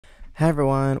Hi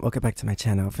everyone, welcome back to my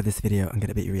channel. For this video, I'm going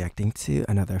to be reacting to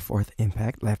another Fourth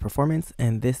Impact live performance,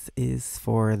 and this is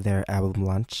for their album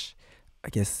launch. I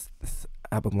guess this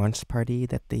album launch party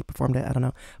that they performed at, I don't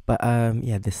know. But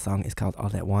yeah, this song is called All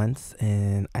At Once,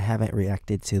 and I haven't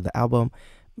reacted to the album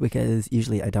because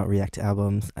usually I don't react to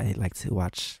albums. I like to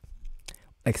watch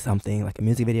like something like a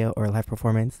music video or a live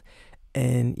performance.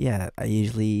 And yeah, I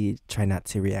usually try not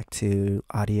to react to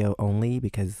audio only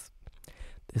because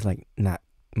there's like not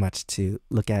much to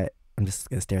look at. I'm just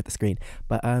gonna stare at the screen.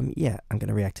 But yeah, I'm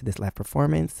gonna react to this live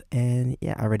performance, and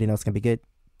yeah, I already know it's gonna be good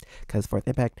because Fourth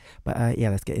Impact. But yeah,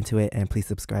 let's get into it, and please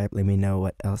subscribe. Let me know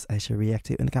what else I should react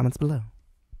to in the comments below.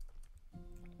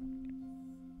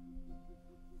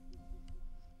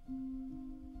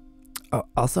 Oh,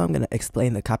 also, I'm gonna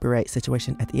explain the copyright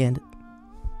situation at the end.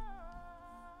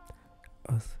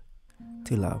 Oh, it's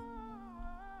too low.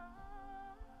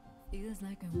 Feels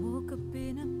like I woke up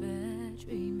in a bad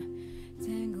dream,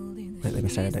 tangled in the Wait, let me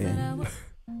start it again.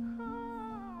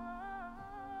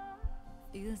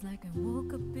 Feels like I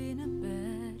woke up in a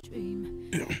bad dream,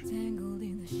 tangled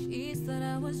in the sheets that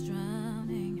I was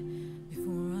drowning.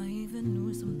 Before I even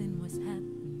knew something was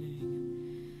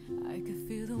happening, I could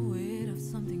feel the weight of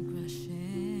something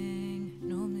crashing.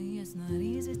 Normally it's not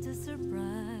easy to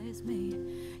surprise me.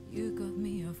 You got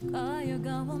me off guard, you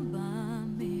got one by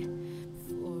me.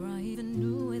 Before I even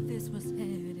knew where this was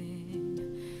heading,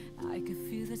 I could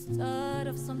feel the start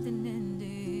of something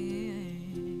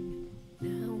ending.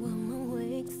 Now I'm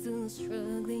awake, still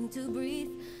struggling to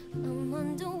breathe. I'm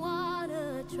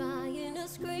underwater, trying to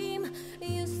scream.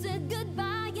 You said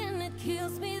goodbye and it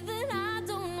kills me that I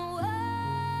don't know why.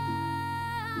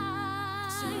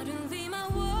 Suddenly my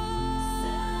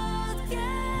world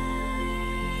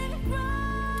gave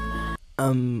right.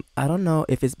 I don't know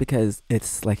if it's because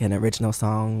it's like an original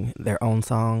song, their own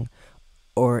song,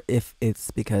 or if it's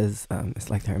because it's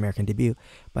like their American debut.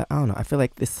 But I don't know. I feel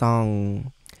like this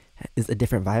song is a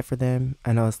different vibe for them.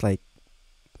 I know it's like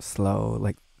slow,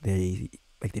 like they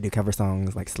do cover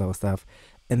songs, like slow stuff,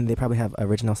 and they probably have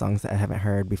original songs that I haven't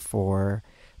heard before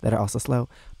that are also slow.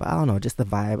 But I don't know. Just the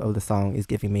vibe of the song is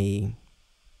giving me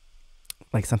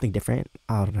like something different.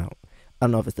 I don't know. I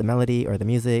don't know if it's the melody or the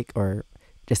music or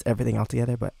just everything all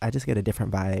together, but I just get a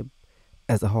different vibe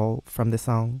as a whole from this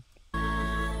song. As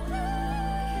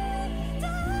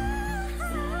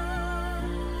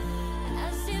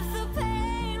if the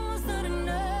pain was not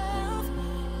enough,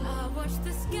 I watched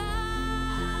the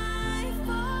sky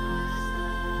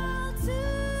fall to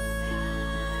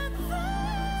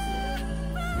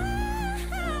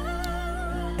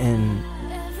the And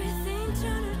everything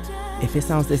turned to dust. if it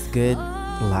sounds this good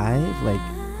live, like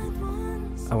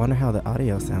I wonder how the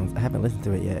audio sounds. I haven't listened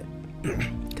to it yet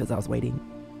because I was waiting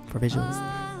for visuals.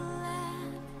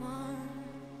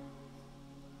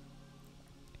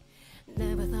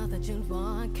 Never thought that you'd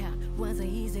walk out. Was it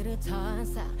easy to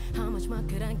toss out? How much more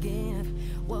could I give?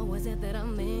 What was it that I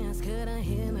missed? Could I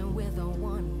hear me with a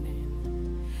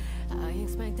warning? I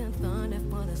expected thunder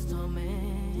for the storm,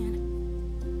 man.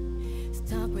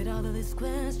 Stuck with all of these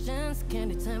questions,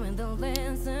 can't determine the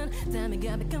lesson. Tell me,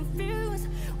 got me confused.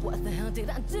 What the hell did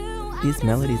I do? These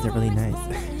melodies are really nice.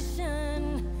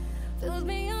 Fills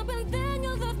me up and then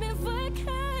you left me vacant.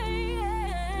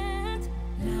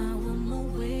 Now I'm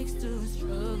awake, still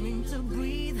struggling to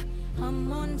breathe.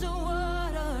 I'm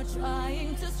underwater,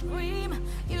 trying to scream.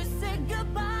 You said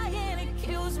goodbye and it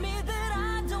kills me that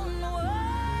I don't know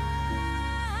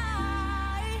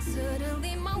why.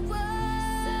 Suddenly my world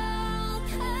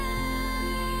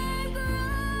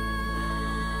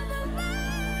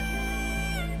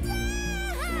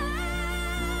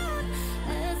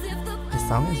The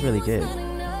song is really good.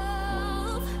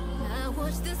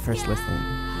 First listen.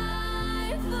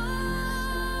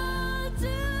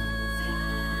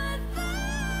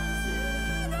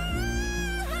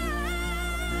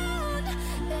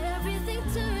 Everything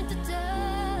turned to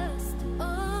dust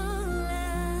all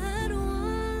at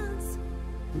once.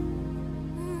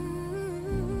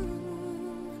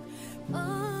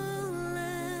 All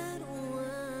at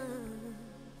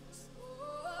once.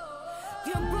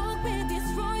 You broke me,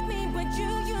 destroyed me, but you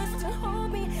used to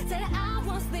hold me. Said I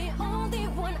was the only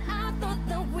one. I thought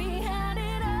that we had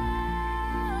it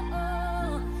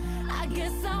all. I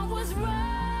guess I was wrong.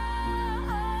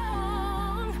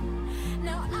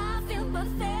 Now I feel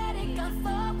pathetic. I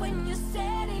thought when you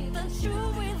said it that you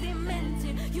really meant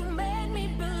it. You made me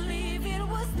believe it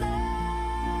was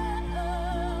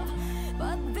love,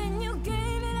 but then you gave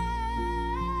it up.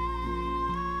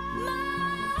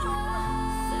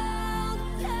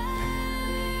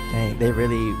 Dang, they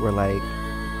really were like,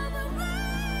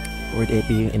 were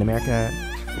debuting in America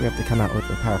we have to come out with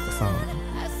a powerful song.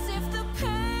 As if the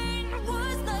pain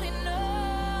was not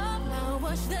enough. Now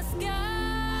watch the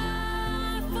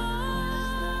sky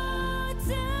fall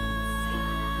down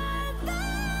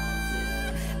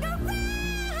the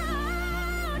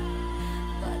ground.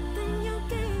 But then you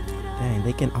gave it all. Dang,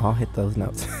 they can all hit those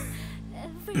notes.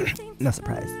 Everything No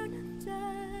surprise. turned to dust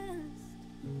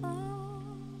all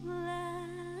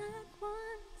at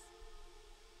once.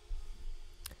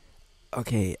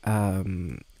 Okay,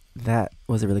 that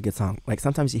was a really good song. Like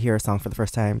sometimes you hear a song for the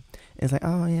first time, and it's like,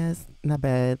 oh yeah, it's not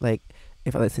bad. Like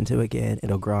if I listen to it again,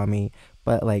 it'll grow on me.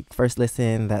 But like first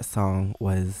listen, that song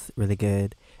was really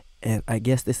good. And I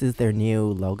guess this is their new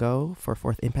logo for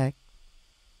Fourth Impact.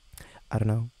 I don't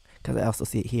know, because I also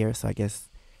see it here, so I guess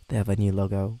they have a new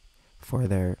logo for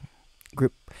their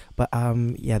group. But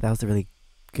yeah, that was a really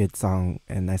good song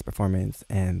and nice performance,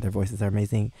 and their voices are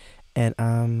amazing.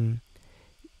 And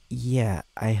yeah,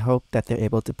 I hope that they're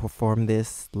able to perform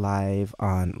this live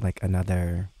on like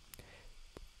another,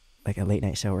 like a late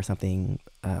night show or something,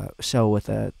 show with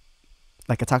a,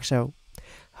 like a talk show.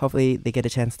 Hopefully they get a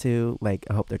chance to, like,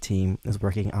 I hope their team is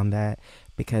working on that,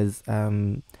 because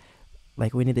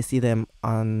like we need to see them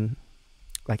on,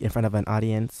 like in front of an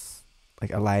audience,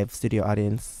 like a live studio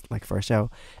audience, like for a show,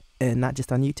 and not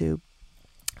just on YouTube.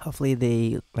 Hopefully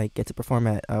they like get to perform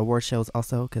at award shows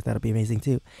also, because that'll be amazing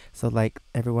too. So like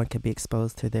everyone can be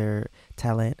exposed to their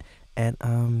talent.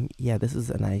 And yeah, this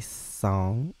is a nice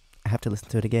song. I have to listen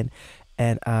to it again.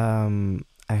 And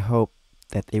I hope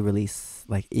that they release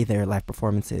like either live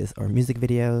performances or music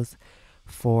videos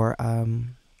for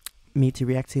me to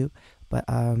react to. But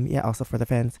yeah, also for the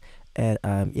fans. And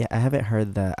yeah, I haven't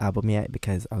heard the album yet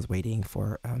because I was waiting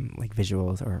for like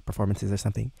visuals or performances or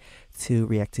something to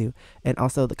react to. And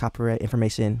also the copyright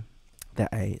information that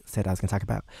I said I was gonna talk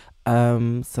about.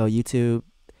 So YouTube,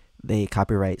 they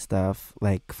copyright stuff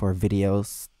like for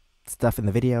videos, stuff in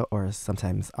the video, or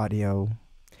sometimes audio.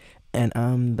 And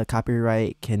the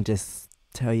copyright can just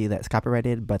tell you that it's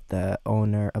copyrighted, but the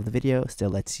owner of the video still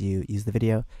lets you use the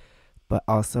video. But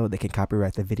also they can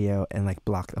copyright the video and like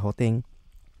block the whole thing.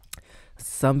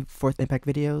 Some Fourth Impact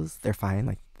videos, they're fine,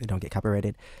 like they don't get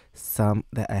copyrighted. Some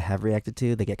that I have reacted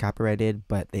to, they get copyrighted,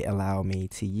 but they allow me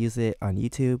to use it on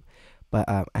YouTube. But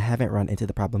I haven't run into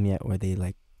the problem yet where they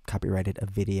like copyrighted a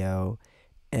video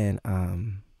and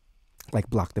like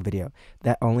blocked the video.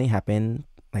 That only happened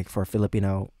like for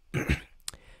Filipino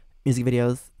music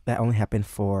videos. That only happened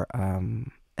for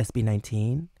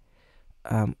SB19.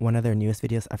 One of their newest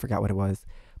videos, I forgot what it was,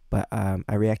 but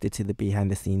I reacted to the behind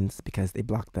the scenes because they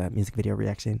blocked the music video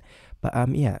reaction. But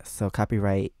yeah, so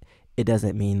copyright, it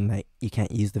doesn't mean like you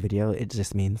can't use the video. It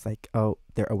just means like, oh,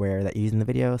 they're aware that you're using the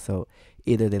video, so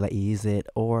either they let you use it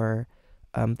or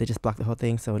they just block the whole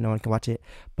thing so no one can watch it.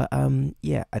 But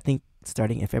yeah, I think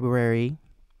starting in February,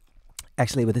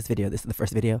 actually with this video, this is the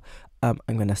first video, I'm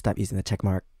gonna stop using the check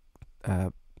mark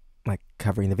like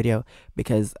covering the video,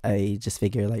 because I just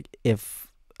figure like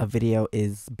if a video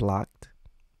is blocked,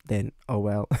 then oh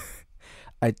well.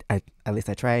 I at least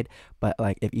I tried. But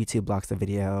like if YouTube blocks a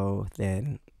video,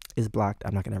 then is blocked,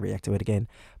 I'm not gonna react to it again.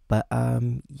 But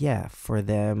yeah, for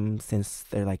them, since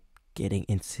they're like getting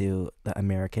into the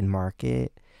American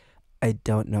market, I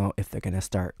don't know if they're gonna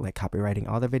start like copyrighting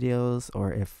all their videos,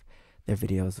 or if their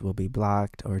videos will be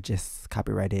blocked or just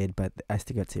copyrighted, but I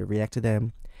still get to react to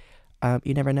them.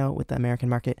 You never know with the American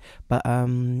market. But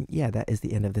yeah, that is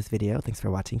the end of this video. Thanks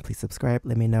for watching. Please subscribe.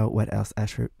 Let me know what else I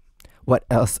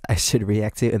should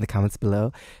react to in the comments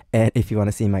below. And if you want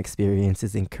to see my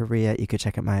experiences in Korea, you could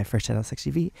check out my first channel,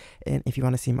 SEKSHI. And if you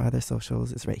want to see my other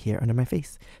socials, it's right here under my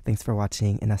face. Thanks for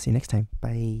watching, and I'll see you next time.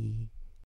 Bye.